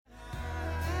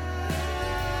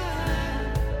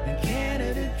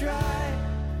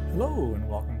Hello and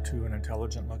welcome to An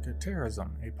Intelligent Look at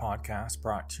Terrorism, a podcast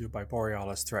brought to you by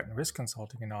Borealis Threat and Risk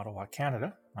Consulting in Ottawa,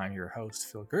 Canada. I'm your host,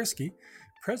 Phil Gursky,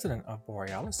 president of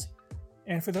Borealis.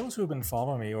 And for those who have been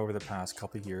following me over the past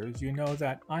couple of years, you know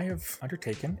that I have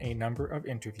undertaken a number of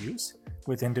interviews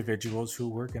with individuals who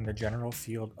work in the general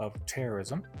field of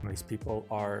terrorism. These people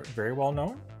are very well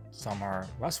known, some are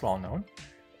less well known,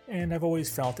 and I've always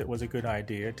felt it was a good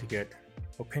idea to get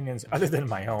opinions other than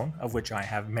my own, of which I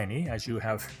have many, as you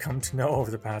have come to know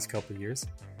over the past couple of years.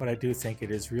 But I do think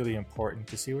it is really important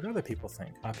to see what other people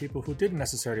think. People who didn't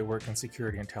necessarily work in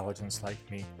security intelligence like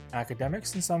me.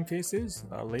 Academics in some cases,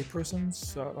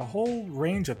 laypersons, a whole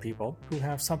range of people who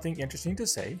have something interesting to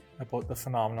say about the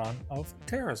phenomenon of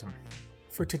terrorism.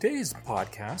 For today's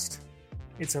podcast,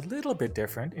 it's a little bit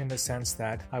different in the sense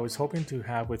that I was hoping to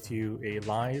have with you a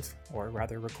live, or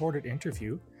rather recorded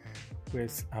interview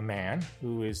with a man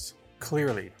who is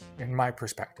clearly, in my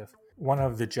perspective, one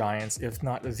of the giants, if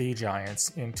not the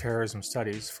giants, in terrorism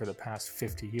studies for the past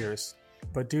 50 years.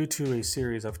 But due to a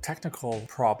series of technical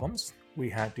problems, we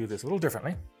had to do this a little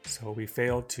differently. So we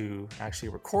failed to actually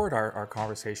record our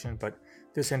conversation, but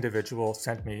this individual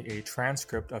sent me a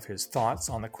transcript of his thoughts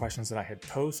on the questions that I had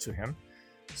posed to him.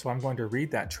 So I'm going to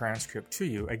read that transcript to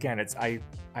you. Again, I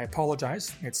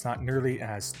apologize. It's not nearly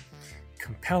as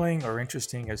compelling or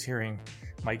interesting as hearing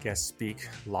my guest speak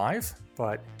live,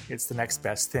 but it's the next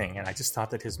best thing. And I just thought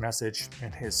that his message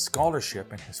and his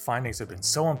scholarship and his findings have been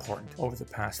so important over the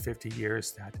past 50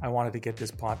 years that I wanted to get this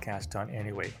podcast done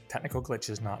anyway, technical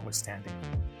glitches notwithstanding.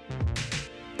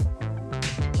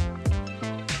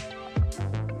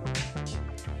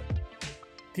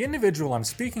 The individual I'm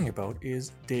speaking about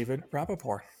is David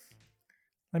Rappaport.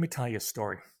 Let me tell you a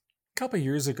story. A couple of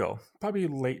years ago, probably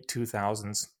late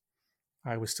 2000s,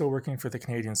 I was still working for the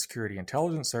Canadian Security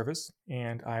Intelligence Service,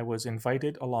 and I was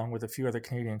invited, along with a few other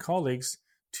Canadian colleagues,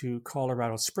 to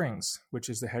Colorado Springs, which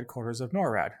is the headquarters of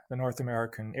NORAD, the North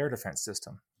American Air Defense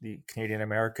System, the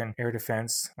Canadian-American air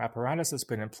defense apparatus that's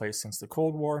been in place since the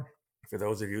Cold War. For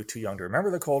those of you too young to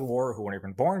remember the Cold War, who weren't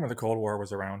even born when the Cold War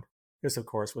was around, this, of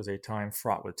course, was a time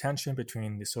fraught with tension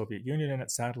between the Soviet Union and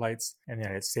its satellites, and the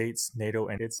United States, NATO,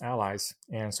 and its allies.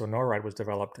 And so NORAD was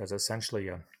developed as essentially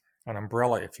an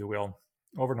umbrella, if you will,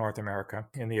 over North America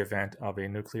in the event of a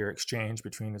nuclear exchange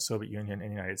between the Soviet Union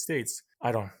and the United States.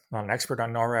 I'm not an expert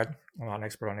on NORAD, I'm not an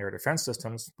expert on air defense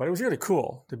systems, but it was really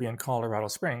cool to be in Colorado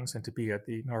Springs and to be at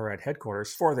the NORAD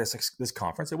headquarters for this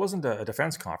conference. It wasn't a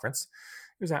defense conference.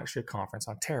 It was actually a conference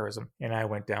on terrorism. And I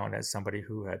went down as somebody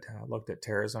who had looked at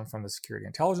terrorism from the security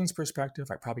intelligence perspective.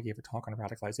 I probably gave a talk on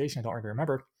radicalization, I don't really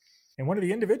remember. And one of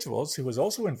the individuals who was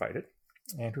also invited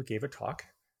and who gave a talk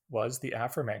was the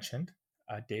aforementioned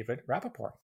David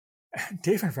Rappaport.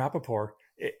 David Rappaport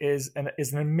is an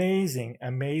amazing,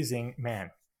 amazing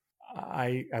man.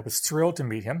 I was thrilled to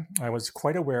meet him. I was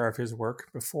quite aware of his work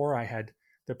before I had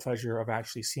the pleasure of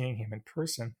actually seeing him in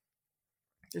person.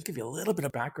 Just give you a little bit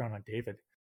of background on David.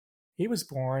 He was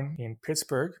born in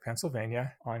Pittsburgh,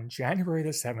 Pennsylvania on January the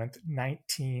 7th,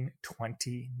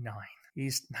 1929.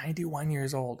 He's 91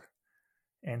 years old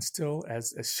and still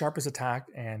as sharp as a tack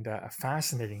and a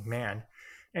fascinating man.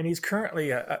 And he's currently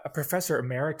a professor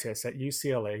emeritus at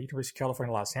UCLA, University of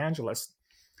California, Los Angeles.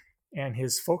 And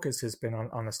his focus has been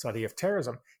on the study of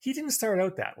terrorism. He didn't start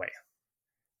out that way.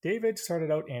 David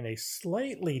started out in a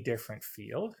slightly different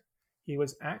field. He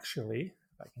was actually,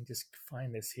 if I can just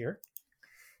find this here,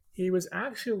 he was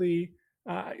actually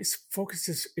focused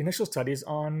his initial studies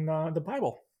on the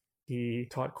Bible. He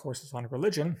taught courses on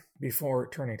religion before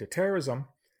turning to terrorism.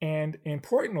 And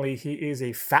importantly, he is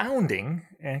a founding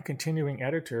and continuing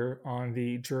editor on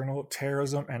the journal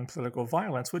Terrorism and Political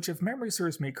Violence, which, if memory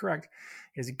serves me correct,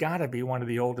 has got to be one of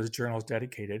the oldest journals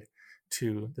dedicated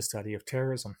to the study of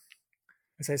terrorism.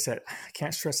 As I said, I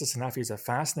can't stress this enough. He's a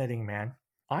fascinating man.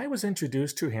 I was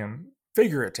introduced to him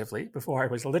figuratively before I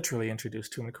was literally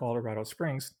introduced to him in Colorado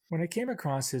Springs when I came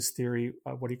across his theory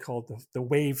of what he called the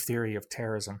wave theory of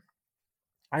terrorism.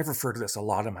 I've referred to this a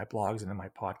lot in my blogs and in my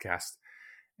podcast.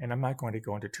 And I'm not going to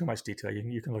go into too much detail.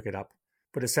 You can look it up.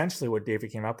 But essentially what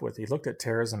David came up with, he looked at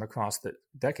terrorism across the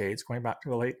decades, going back to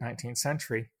the late 19th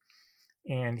century.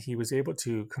 And he was able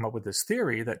to come up with this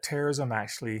theory that terrorism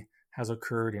actually has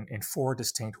occurred in four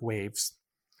distinct waves.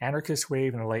 Anarchist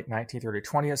wave in the late 19th, early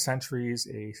 20th centuries,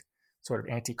 a sort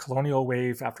of anti-colonial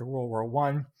wave after World War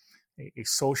I, a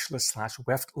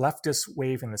socialist/leftist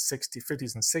wave in the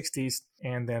 50s and 60s,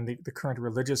 and then the current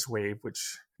religious wave,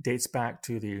 which dates back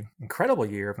to the incredible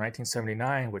year of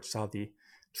 1979, which saw the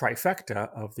trifecta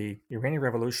of the Iranian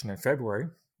Revolution in February,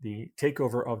 the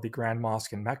takeover of the Grand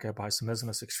Mosque in Mecca by some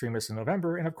Islamist extremists in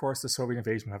November, and of course the Soviet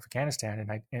invasion of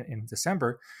Afghanistan in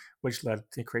December, which led to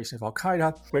the creation of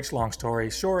Al-Qaeda, which, long story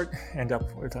short, end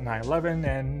up with 9/11,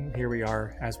 and here we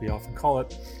are, as we often call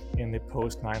it, in the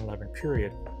post-9/11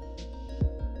 period.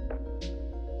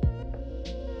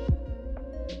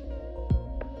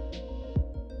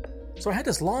 So I had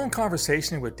this long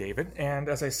conversation with David, and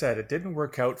as I said, it didn't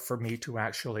work out for me to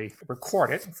actually record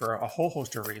it for a whole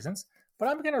host of reasons. But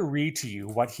I'm going to read to you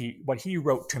what he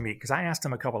wrote to me, because I asked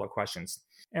him a couple of questions.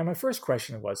 And my first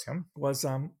question was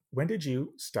when did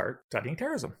you start studying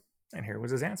terrorism? And here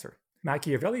was his answer.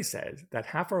 Machiavelli said that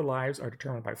half our lives are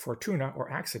determined by fortuna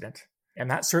or accident. And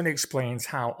that certainly explains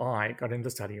how I got into the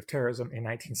study of terrorism in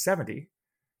 1970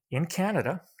 in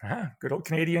Canada. Good old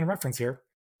Canadian reference here.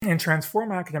 And transformed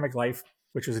my academic life,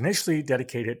 which was initially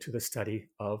dedicated to the study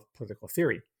of political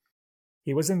theory.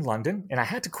 He was in London, and I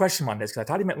had to question him on this because I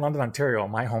thought he meant London, Ontario,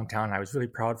 my hometown, and I was really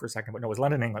proud for a second, but no, it was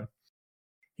London, England.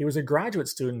 He was a graduate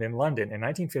student in London in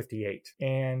 1958,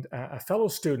 and a fellow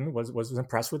student was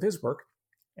impressed with his work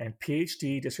and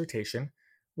PhD dissertation,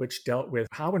 which dealt with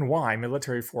how and why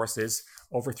military forces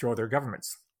overthrow their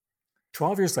governments.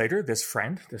 12 years later, this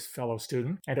fellow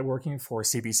student, ended up working for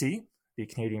CBC, the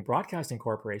Canadian Broadcasting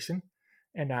Corporation,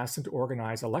 and asked him to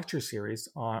organize a lecture series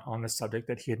on the subject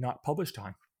that he had not published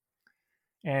on.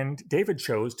 And David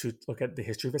chose to look at the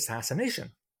history of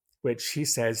assassination, which he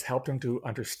says helped him to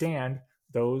understand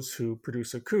those who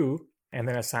produce a coup and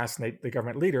then assassinate the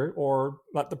government leader or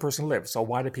let the person live. So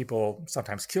why do people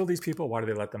sometimes kill these people? Why do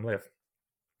they let them live?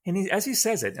 And as he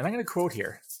says it, and I'm going to quote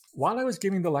here, while I was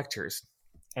giving the lectures,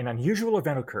 an unusual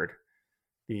event occurred.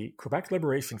 The Quebec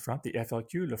Liberation Front, the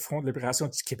FLQ, le Front de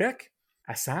Libération du Québec,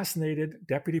 assassinated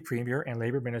Deputy Premier and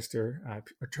Labour Minister,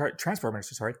 Transport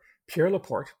Minister, Pierre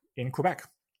Laporte in Quebec.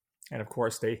 And of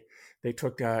course, they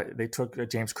took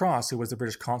James Cross, who was the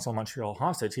British consul in Montreal,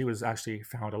 hostage. He was actually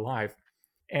found alive.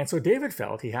 And so David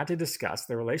felt he had to discuss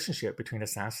the relationship between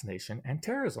assassination and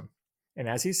terrorism. And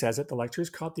as he says it, the lectures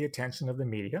caught the attention of the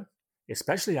media,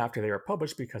 especially after they were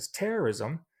published, because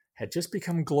terrorism had just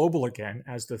become global again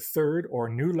as the third or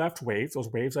new left wave,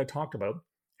 those waves I talked about,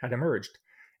 had emerged.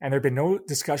 And there had been no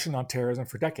discussion on terrorism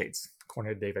for decades,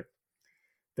 according to David.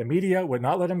 The media would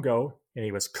not let him go, and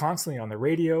he was constantly on the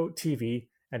radio, TV,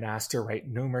 and asked to write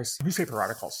numerous newspaper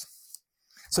articles.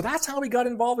 So that's how he got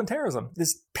involved in terrorism.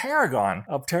 This paragon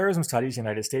of terrorism studies in the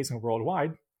United States and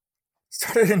worldwide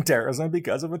started in terrorism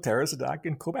because of a terrorist attack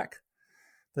in Quebec.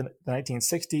 The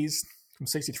 1960s, from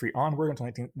 1963 onward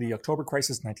until the October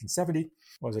crisis in 1970,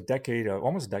 was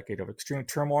almost a decade of extreme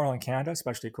turmoil in Canada,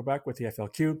 especially Quebec with the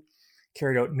FLQ,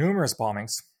 carried out numerous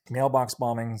bombings, mailbox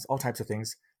bombings, all types of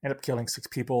things, ended up killing 6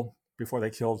 people before they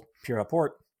killed Pierre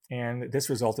Laporte. And this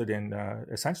resulted in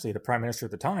essentially the Prime Minister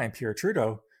at the time, Pierre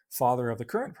Trudeau, father of the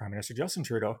current Prime Minister, Justin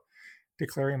Trudeau,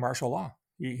 declaring martial law.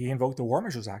 He invoked the War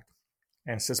Measures Act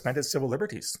and suspended civil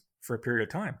liberties for a period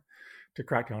of time to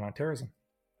crack down on terrorism.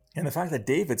 And the fact that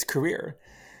David's career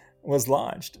was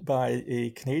launched by a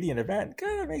Canadian event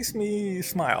kind of makes me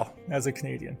smile as a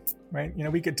Canadian, right? You know,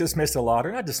 we get dismissed a lot,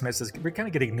 or not dismissed, we kind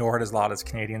of get ignored as a lot as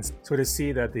Canadians. So to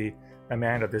see that a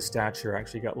man of this stature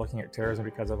actually got looking at terrorism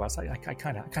because of us, I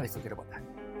kind of forget about that.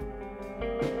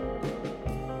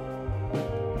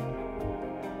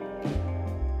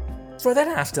 So I then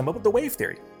asked him about the wave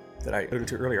theory that I alluded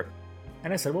to earlier.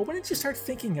 And I said, well, when did you start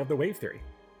thinking of the wave theory?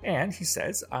 And he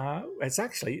says, it's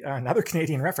actually another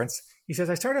Canadian reference. He says,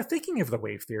 I started thinking of the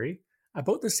wave theory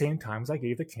about the same time as I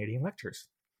gave the Canadian lectures.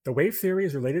 The wave theory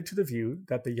is related to the view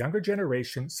that the younger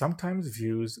generation sometimes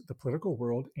views the political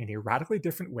world in a radically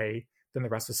different way than the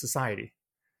rest of society.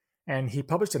 And he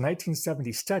published a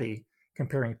 1970 study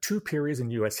comparing 2 periods in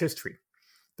U.S. history.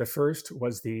 The first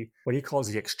was what he calls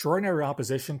the extraordinary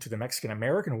opposition to the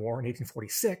Mexican-American War in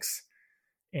 1846.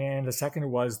 And the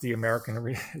second was the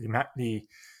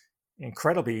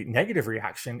incredibly negative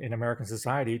reaction in American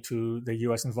society to the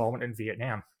U.S. involvement in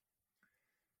Vietnam.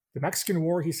 The Mexican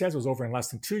War, he says, was over in less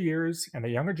than 2 years, and the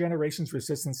younger generation's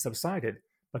resistance subsided.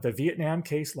 But the Vietnam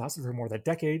case lasted for more than a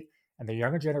decade, and the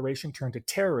younger generation turned to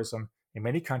terrorism in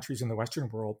many countries in the Western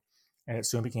world, and it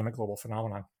soon became a global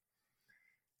phenomenon.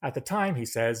 At the time, he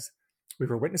says, we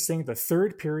were witnessing the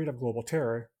third period of global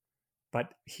terror,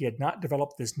 but he had not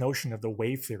developed this notion of the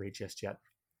wave theory just yet.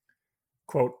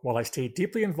 Quote, while I stayed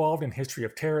deeply involved in history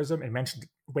of terrorism and mentioned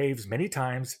waves many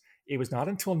times, it was not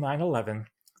until 9/11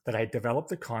 that I developed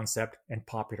the concept and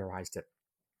popularized it.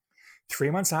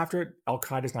 3 months after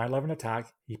Al-Qaeda's 9/11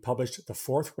 attack, he published The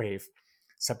Fourth Wave,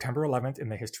 September 11th in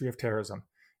the History of Terrorism,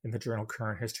 in the journal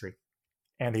Current History.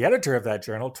 And the editor of that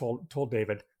journal told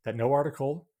David that no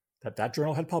article that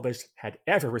journal had published had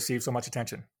ever received so much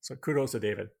attention. So kudos to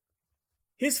David.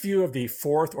 His view of the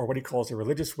fourth, or what he calls the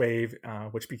religious wave,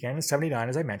 which began in 79,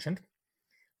 as I mentioned,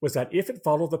 was that if it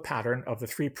followed the pattern of the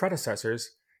three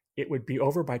predecessors, it would be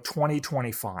over by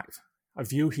 2025, a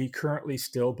view he currently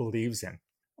still believes in.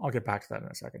 I'll get back to that in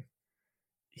a second.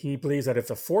 He believes that if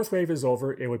the fourth wave is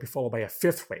over, it would be followed by a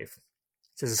fifth wave.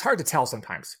 He says it's hard to tell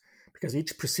sometimes, because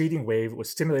each preceding wave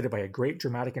was stimulated by a great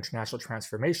dramatic international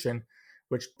transformation,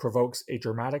 which provokes a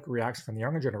dramatic reaction from the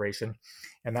younger generation,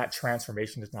 and that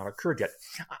transformation has not occurred yet.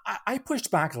 I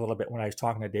pushed back a little bit when I was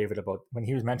talking to David about when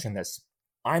he was mentioning this.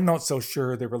 I'm not so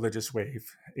sure the religious wave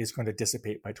is going to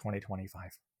dissipate by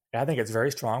 2025. I think it's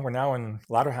very strong. We're now in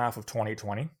the latter half of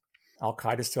 2020.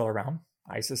 Al-Qaeda is still around.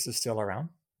 ISIS is still around.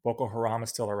 Boko Haram is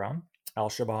still around.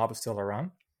 Al-Shabaab is still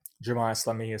around. Jemaah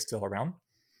Islami is still around.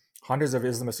 Hundreds of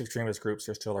Islamist extremist groups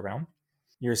are still around.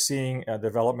 You're seeing a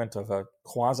development of a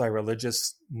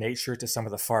quasi-religious nature to some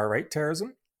of the far-right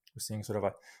terrorism. We're seeing sort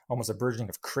of almost a burgeoning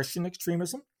of Christian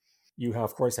extremism. You,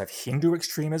 of course, have Hindu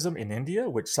extremism in India,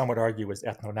 which some would argue is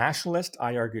ethno-nationalist.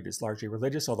 I argued it's largely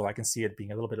religious, although I can see it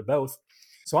being a little bit of both.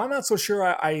 So I'm not so sure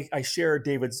I share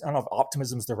David's, I don't know if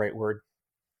optimism is the right word,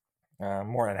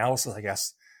 more analysis, I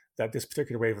guess, that this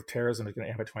particular wave of terrorism is going to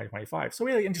end by 2025. So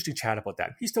we had an interesting chat about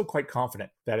that. He's still quite confident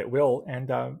that it will. And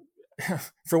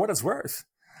for what it's worth,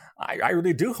 I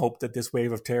really do hope that this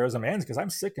wave of terrorism ends, because I'm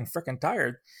sick and freaking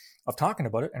tired of talking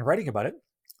about it and writing about it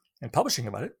and publishing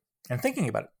about it and thinking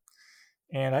about it.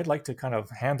 And I'd like to kind of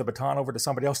hand the baton over to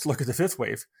somebody else to look at the fifth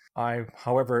wave. I'm,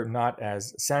 however, not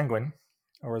as sanguine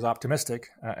or as optimistic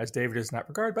as David is in that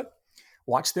regard, but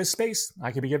watch this space.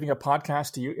 I could be giving a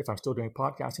podcast to you, if I'm still doing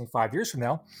podcasting 5 years from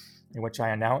now, in which I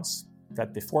announce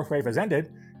that the fourth wave has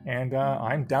ended and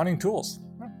I'm downing tools.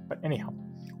 But anyhow,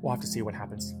 we'll have to see what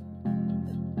happens.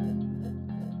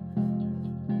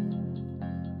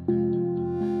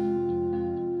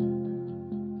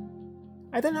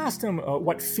 I then asked him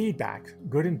what feedback,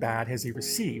 good and bad, has he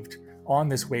received on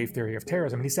this wave theory of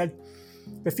terrorism. And he said,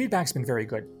 the feedback's been very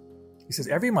good. He says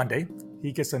every Monday,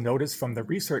 he gets a notice from the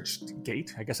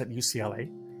ResearchGate, I guess at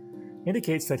UCLA,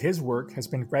 indicates that his work has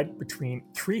been read between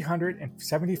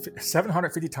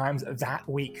 750 times that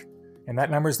week. And that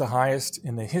number is the highest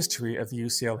in the history of the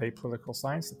UCLA Political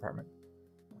Science Department.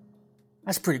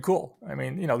 That's pretty cool. I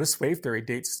mean, this wave theory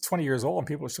dates 20 years old and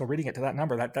people are still reading it to that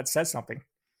number. That says something.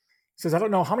 He says, I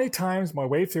don't know how many times my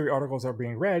wave theory articles are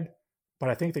being read, but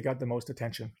I think they got the most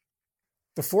attention.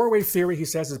 The four-wave theory, he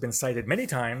says, has been cited many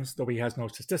times, though he has no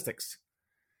statistics.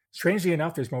 Strangely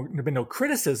enough, there's been no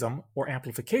criticism or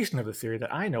amplification of the theory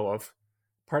that I know of,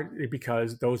 partly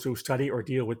because those who study or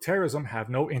deal with terrorism have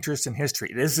no interest in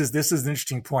history. This is an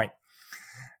interesting point,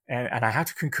 and I have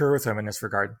to concur with him in this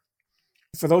regard.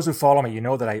 For those who follow me, you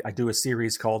know that I do a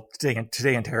series called Today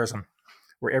in Terrorism,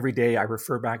 where every day I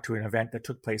refer back to an event that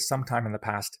took place sometime in the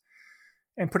past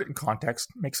and put it in context,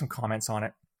 make some comments on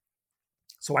it.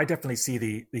 So I definitely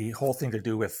see the whole thing to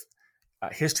do with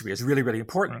history is really, really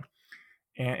important.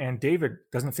 And David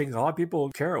doesn't think a lot of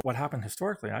people care what happened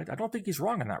historically. I don't think he's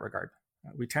wrong in that regard.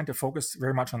 We tend to focus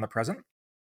very much on the present.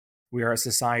 We are a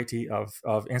society of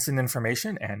instant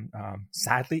information and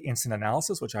sadly instant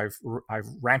analysis, which I've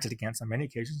ranted against on many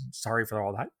occasions. Sorry for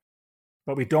all that.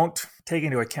 But we don't take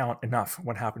into account enough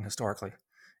what happened historically.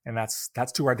 And that's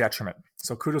to our detriment.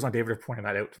 So kudos on David for pointing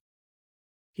that out.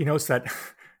 He notes that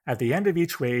at the end of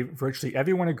each wave, virtually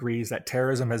everyone agrees that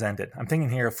terrorism has ended. I'm thinking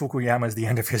here of Fukuyama's The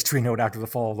End of History note after the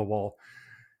fall of the wall.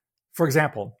 For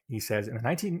example, he says, in the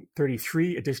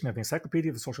 1933 edition of the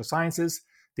Encyclopedia of the Social Sciences,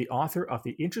 the author of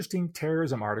the interesting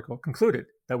terrorism article concluded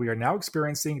that we are now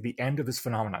experiencing the end of this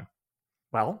phenomenon.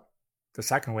 Well, the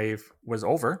second wave was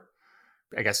over.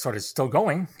 I guess started still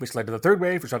going, which led to the third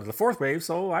wave, which led to the fourth wave.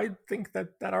 So I think that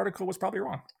article was probably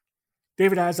wrong.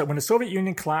 David adds that when the Soviet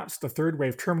Union collapsed, the third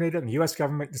wave terminated and the US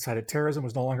government decided terrorism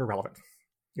was no longer relevant.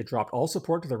 It dropped all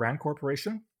support to the RAND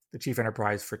Corporation, the chief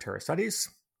enterprise for terror studies.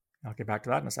 I'll get back to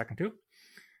that in a second too.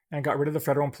 And got rid of the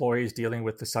federal employees dealing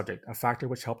with the subject, a factor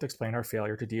which helped explain our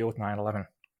failure to deal with 9/11.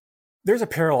 There's a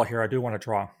parallel here I do want to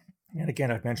draw. And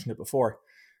again, I've mentioned it before.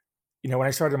 When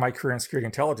I started my career in security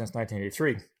intelligence in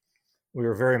 1983, we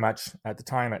were very much, at the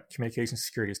time, at Communications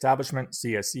Security Establishment,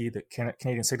 CSE, the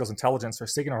Canadian Signals Intelligence, or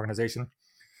SIGINT organization.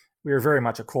 We were very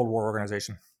much a Cold War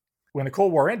organization. When the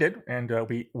Cold War ended, and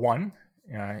we won,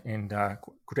 in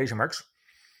quotation marks,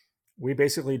 we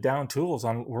basically downed tools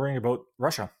on worrying about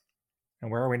Russia.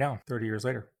 And where are we now, 30 years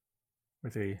later?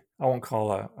 With I won't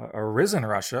call a risen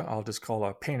Russia, I'll just call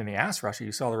a pain in the ass Russia.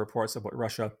 You saw the reports about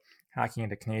Russia hacking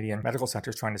into Canadian medical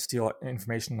centers, trying to steal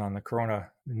information on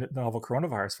the novel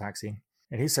coronavirus vaccine.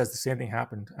 And he says the same thing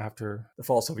happened after the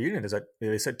fall of the Soviet Union, is that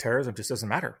they said terrorism just doesn't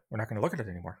matter. We're not going to look at it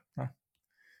anymore. Huh?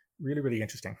 Really, really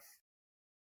interesting.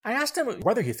 I asked him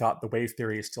whether he thought the wave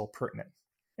theory is still pertinent.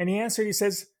 And he answered, he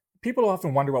says, people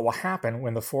often wonder what will happen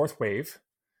when the fourth wave,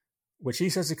 which he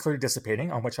says is clearly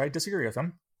dissipating, on which I disagree with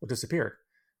him, will disappear.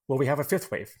 Will we have a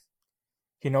fifth wave?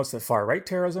 He notes that far-right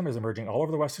terrorism is emerging all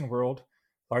over the Western world,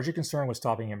 largely concerned with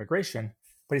stopping immigration.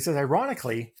 But he says,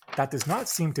 ironically, that does not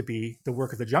seem to be the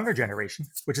work of the younger generation,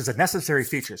 which is a necessary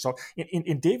feature. So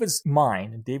in David's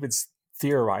mind, in David's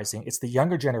theorizing, it's the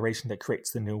younger generation that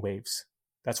creates the new waves.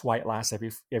 That's why it lasts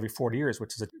every 40 years,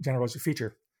 which is a generalized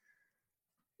feature.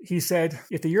 He said,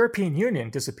 if the European Union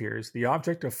disappears, the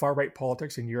object of far-right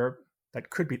politics in Europe, that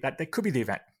could be the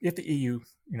event. If the EU,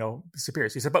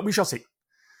 disappears, he said, but we shall see.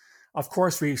 Of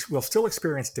course, we will still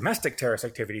experience domestic terrorist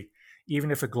activity, even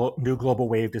if a new global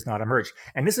wave does not emerge.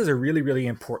 And this is a really, really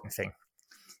important thing.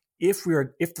 If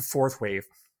the fourth wave,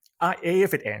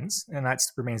 if it ends, and that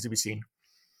remains to be seen,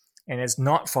 and it's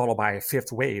not followed by a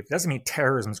fifth wave, doesn't mean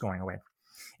terrorism is going away.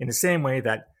 In the same way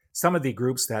that some of the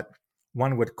groups that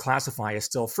one would classify as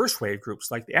still first wave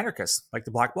groups, like the anarchists, like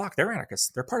the Black Bloc, they're anarchists.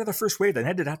 They're part of the first wave that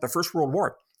ended after the First World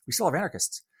War. We still have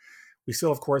anarchists. We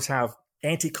still, of course, have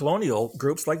anti-colonial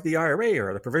groups like the IRA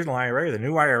or the Provisional IRA or the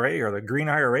New IRA or the Green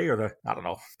IRA or the,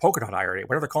 polka dot IRA,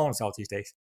 whatever they call themselves these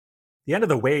days. The end of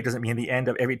the wave doesn't mean the end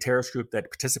of every terrorist group that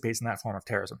participates in that form of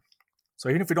terrorism. So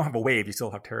even if we don't have a wave, you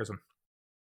still have terrorism.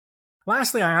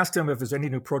 Lastly, I asked him if there's any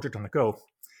new project on the go.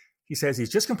 He says he's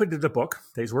just completed a book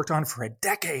that he's worked on for a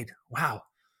decade. Wow.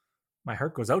 My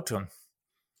heart goes out to him.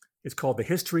 It's called The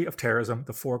History of Terrorism,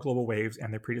 the Four Global Waves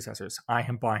and Their Predecessors. I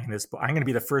am buying this book. I'm going to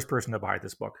be the first person to buy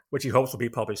this book, which he hopes will be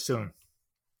published soon.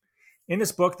 In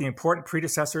this book, the important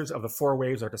predecessors of the four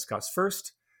waves are discussed.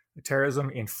 First, the terrorism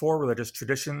in four religious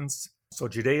traditions. So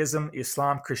Judaism,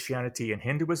 Islam, Christianity, and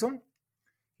Hinduism.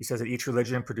 He says that each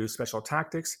religion produced special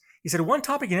tactics. He said one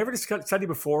topic he never studied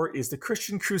before is the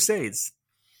Christian Crusades,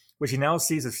 which he now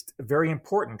sees as very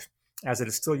important as it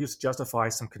is still used to justify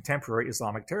some contemporary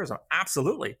Islamic terrorism.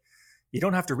 Absolutely. You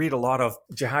don't have to read a lot of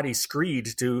jihadi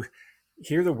screed to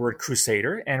hear the word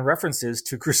crusader and references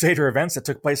to crusader events that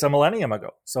took place a millennium ago.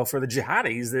 So for the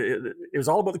jihadis, it was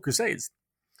all about the Crusades.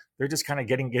 They're just kind of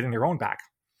getting their own back.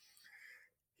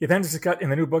 He then, in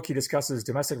the new book, he discusses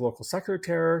domestic local secular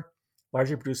terror,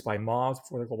 largely produced by mobs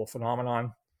before the global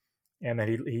phenomenon. And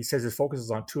then he says his focus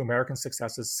is on two American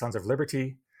successes, Sons of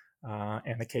Liberty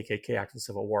and the KKK after the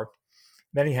Civil War.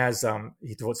 Then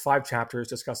he devotes 5 chapters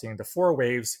discussing the four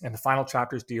waves, and the final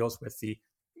chapter deals with the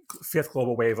fifth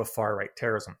global wave of far-right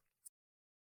terrorism.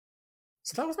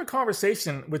 So that was my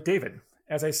conversation with David.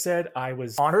 As I said, I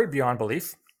was honored beyond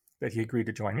belief that he agreed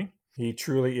to join me. He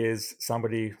truly is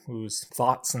somebody whose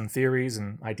thoughts and theories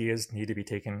and ideas need to be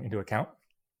taken into account.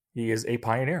 He is a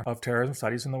pioneer of terrorism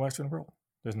studies in the Western world.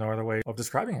 There's no other way of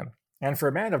describing him. And for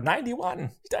a man of 91,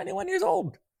 he's 91 years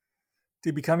old,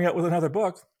 to be coming out with another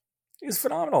book is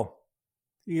phenomenal.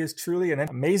 He is truly an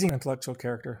amazing intellectual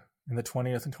character in the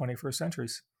 20th and 21st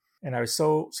centuries. And I was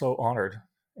so honored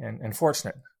and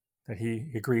fortunate that he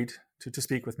agreed to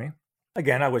speak with me.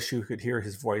 Again, I wish you could hear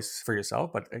his voice for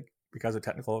yourself, but because of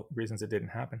technical reasons, it didn't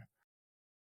happen.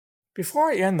 Before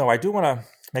I end, though, I do want to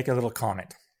make a little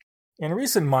comment. In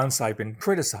recent months, I've been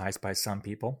criticized by some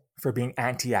people for being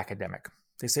anti-academic.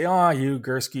 They say, you,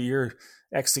 Gursky, you're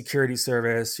ex-security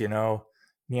service,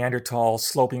 Neanderthal,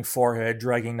 sloping forehead,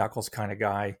 dragging knuckles kind of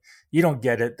guy. You don't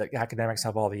get it that academics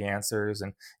have all the answers,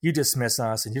 and you dismiss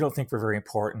us, and you don't think we're very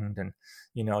important, and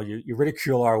you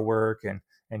ridicule our work,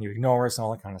 and you ignore us and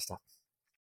all that kind of stuff.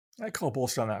 I call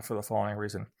bullshit on that for the following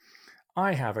reason.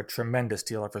 I have a tremendous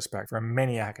deal of respect for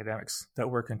many academics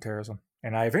that work in terrorism,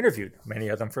 and I've interviewed many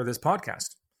of them for this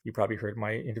podcast. You probably heard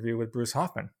my interview with Bruce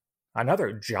Hoffman,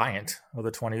 another giant of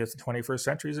the 20th and 21st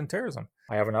centuries in terrorism.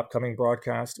 I have an upcoming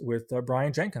broadcast with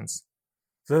Brian Jenkins,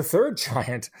 the third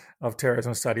giant of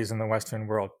terrorism studies in the Western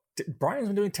world. Brian's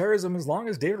been doing terrorism as long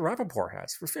as David Rappaport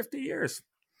has, for 50 years.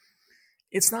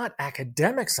 It's not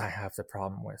academics I have the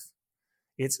problem with.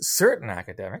 It's certain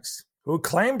academics who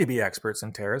claim to be experts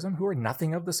in terrorism who are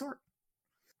nothing of the sort.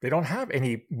 They don't have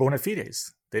any bona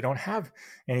fides. They don't have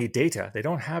any data. They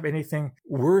don't have anything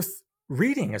worth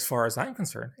reading as far as I'm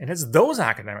concerned. And it's those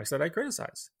academics that I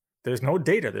criticize. There's no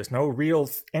data. There's no real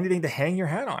anything to hang your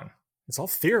hat on. It's all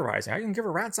theorizing. I can give a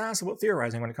rat's ass about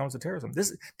theorizing when it comes to terrorism.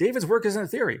 David's work isn't a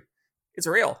theory. It's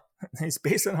real. It's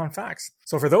based on facts.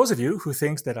 So for those of you who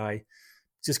think that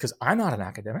just because I'm not an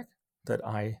academic, that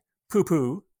I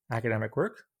poo-poo academic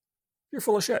work, you're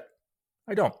full of shit.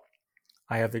 I don't.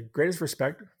 I have the greatest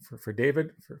respect for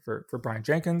David, for Brian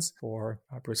Jenkins, for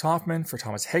Bruce Hoffman, for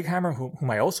Thomas Heghammer,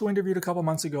 whom I also interviewed a couple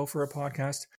months ago for a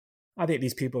podcast. I think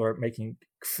these people are making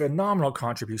phenomenal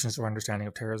contributions to our understanding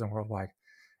of terrorism worldwide.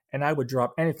 And I would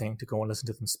drop anything to go and listen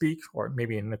to them speak, or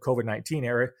maybe in the COVID-19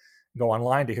 era, go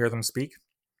online to hear them speak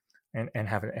and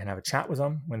have a chat with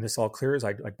them. When this all clears,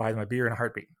 I'd buy them a beer in a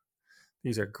heartbeat.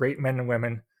 These are great men and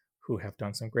women who have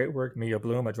done some great work. Mia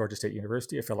Bloom at Georgia State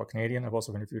University, a fellow Canadian. I've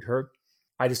also interviewed her.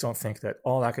 I just don't think that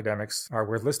all academics are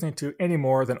worth listening to any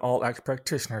more than all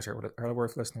practitioners are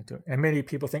worth listening to. And many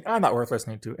people think I'm not worth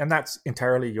listening to, and that's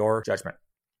entirely your judgment.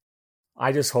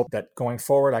 I just hope that going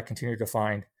forward, I continue to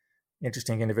find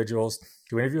interesting individuals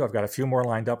to interview. I've got a few more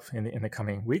lined up in the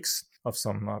coming weeks of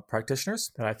some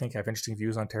practitioners that I think have interesting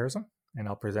views on terrorism, and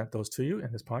I'll present those to you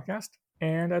in this podcast.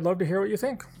 And I'd love to hear what you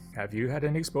think. Have you had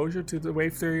any exposure to the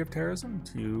wave theory of terrorism?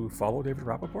 Do you follow David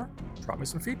Rappaport? Drop me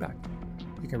some feedback.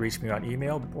 You can reach me on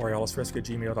email,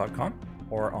 borealisrisk@gmail.com,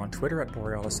 or on Twitter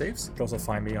 @BorealisSaves. You can also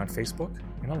find me on Facebook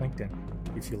and on LinkedIn.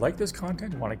 If you like this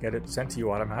content and want to get it sent to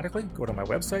you automatically, go to my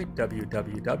website,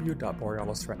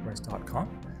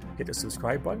 www.borealisthreatrisk.com. Hit the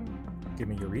subscribe button. Give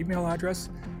me your email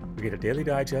address. You get a daily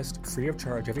digest free of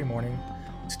charge every morning.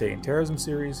 Today in Terrorism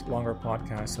series, longer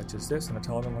podcasts such as this and the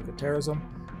Taliban Look at Terrorism,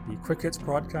 the Quick Hits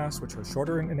podcasts, which are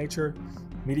shorter in nature,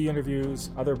 media interviews,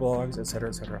 other blogs, etc.,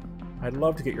 etc. I'd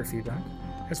love to get your feedback,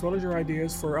 as well as your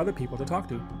ideas for other people to talk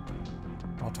to.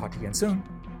 I'll talk to you again soon.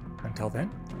 Until then,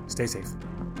 stay safe.